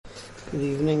Good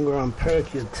evening. We're on Perek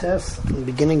Yud, the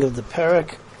beginning of the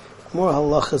Perek. More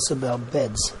halachas about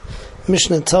beds.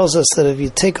 Mishnah tells us that if you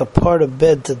take a part of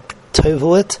bed to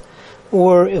tovel it,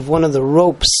 or if one of the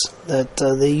ropes that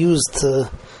they use to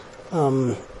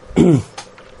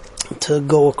to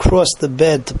go across the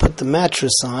bed to put the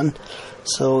mattress on,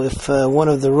 so if one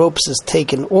of the ropes is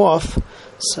taken off,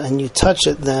 and you touch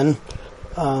it, then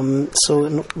so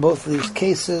in both of these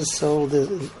cases, so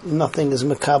nothing is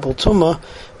makabel tumah,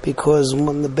 because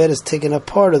when the bed is taken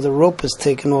apart or the rope is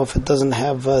taken off, it doesn't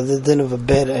have the din of a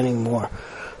bed anymore.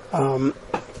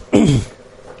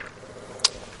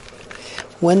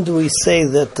 When do we say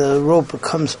that the rope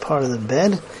becomes part of the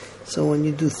bed? So when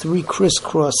you do 3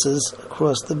 crisscrosses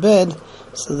across the bed,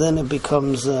 so then it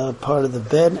becomes part of the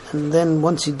bed, and then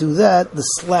once you do that, the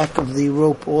slack of the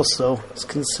rope also is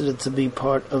considered to be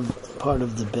part of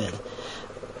the bed.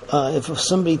 If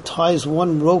somebody ties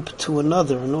one rope to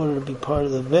another in order to be part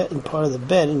of the bed,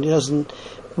 and he doesn't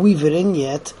weave it in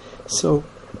yet, so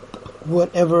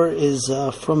whatever is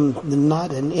from the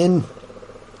knot and in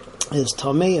is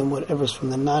tamei, and whatever is from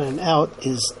the knot and out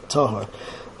is tahor.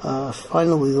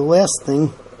 Finally, the last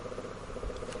thing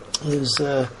is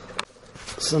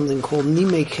something called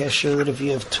nime kesher, that if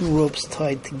you have 2 ropes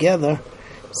tied together,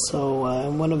 so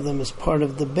and one of them is part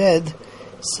of the bed,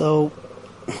 so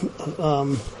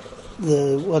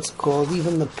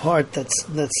even the part that's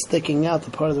sticking out, the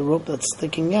part of the rope that's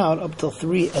sticking out, up till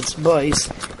 3 etzbais,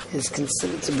 is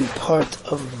considered to be part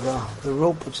of the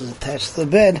rope which is attached to the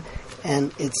bed,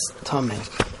 and it's tamei.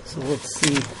 So let's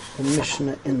see the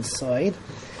Mishnah inside.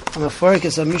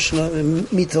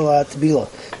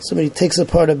 Somebody takes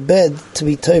apart a bed to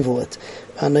be tovel it,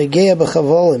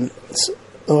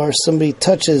 or somebody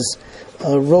touches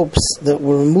ropes that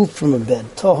were removed from a bed.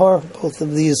 Tahor, both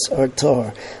of these are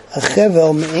tahor.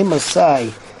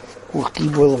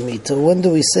 When do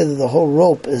we say that the whole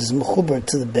rope is mechuber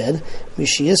to the bed?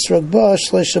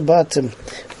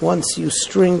 Once you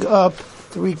string up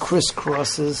 3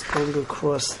 crisscrosses going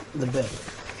across the bed.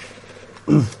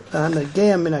 And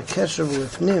again, in a kesher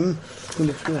lifnim, and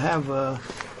if you have a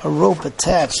rope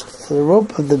attached to the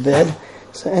rope of the bed,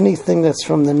 so anything that's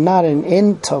from the knot and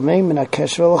in tamei min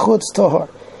hakesher lachutz tahor.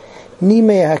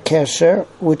 Nimei hakesher,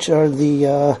 which are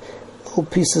the little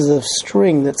pieces of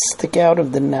string that stick out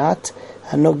of the knot,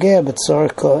 hanogeh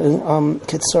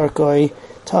b'tzarkoi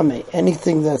tamei.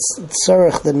 Anything that's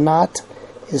tzarech the knot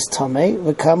is tamei.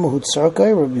 V'kama hu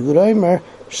tzarkoi, Rabbi Yehuda Omer,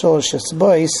 sholosh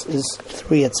etzbais is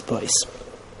 3 etzbais.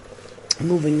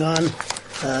 Moving on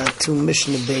to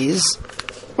Mishnah Beis.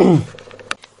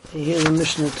 Here the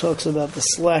Mishnah talks about the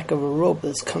slack of a rope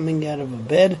that's coming out of a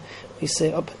bed. We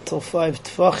say up until 5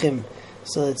 tefachim,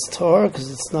 so it's tahor because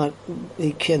it's not,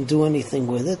 you can't do anything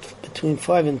with it. Between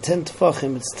 5 and 10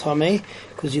 tefachim, it's tamei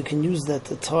because you can use that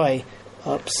to tie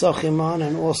psachim on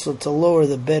and also to lower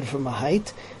the bed from a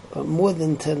height. But more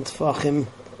than 10 tefachim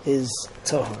is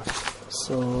tahor.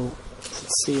 So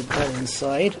let's see that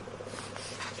inside.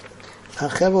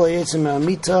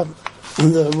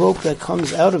 The rope that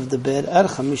comes out of the bed, ad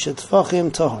chamisha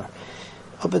tefachim tahor.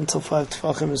 Up until 5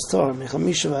 tefachim is tahor.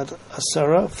 Mechamisha ad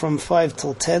asara, from 5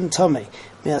 till 10 tamei.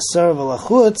 Me'asara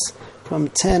v'lachutz, from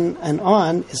 10 and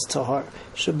on is tahor.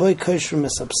 Shaboy koshrim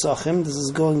es apsachim. This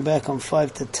is going back on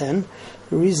 5 to 10.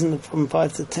 The reason from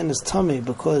 5 to 10 is tamei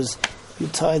because you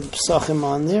tie the psachim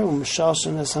on there,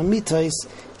 u'meshalshin es hamitais,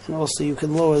 and also you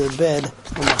can lower the bed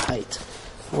on the height.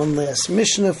 One last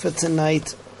Mishnah for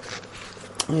tonight.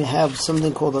 We have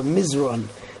something called a mizron,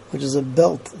 which is a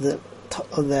belt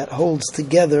that holds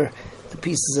together the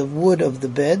pieces of wood of the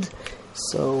bed.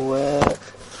 So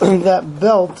that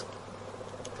belt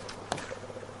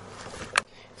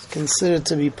is considered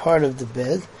to be part of the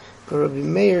bed. But Rabbi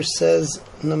Meir says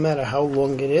no matter how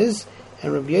long it is,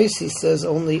 and Rabbi Yossi says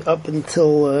only up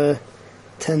until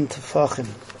 10 tefachim.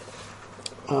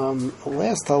 The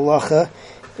last halacha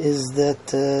is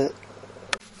that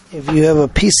if you have a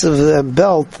piece of a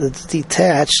belt that's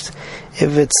detached,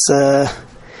 if it's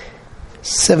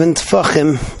 7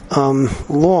 tefachim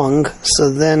long, so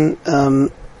then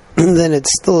it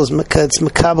still is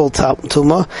makabel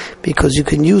tumah, because you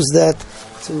can use that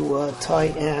to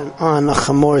tie on a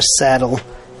chamor saddle,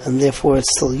 and therefore it's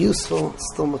still useful. It's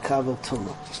still makabel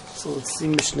tumah. So let's see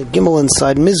Mishnah Gimel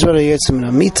inside Mizra Yotzim in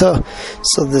a Mita.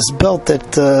 So this belt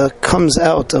that comes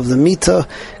out of the Mita,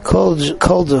 called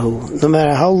Dahu, no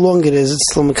matter how long it is, it's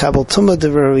still Makabel Tumah de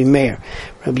Rabbi Meir.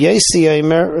 Rabbi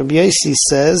Yossi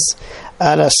says,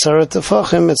 Ad Asara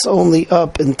Tefachim, it's only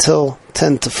up until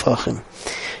 10 Tefachim.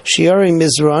 Shiari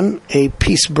Mizran, a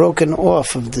piece broken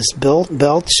off of this belt,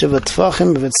 Shiva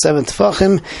Tefachim, if it's 7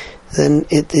 Tefachim, then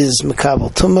it is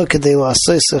Mekabel Tumah Kedei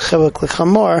La'asoisa Chevek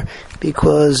L'Chamor,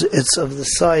 because it's of the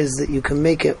size that you can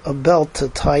make it a belt to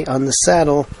tie on the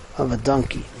saddle of a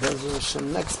donkey.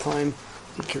 Next time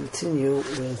we continue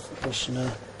with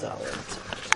Mishnah Dalet.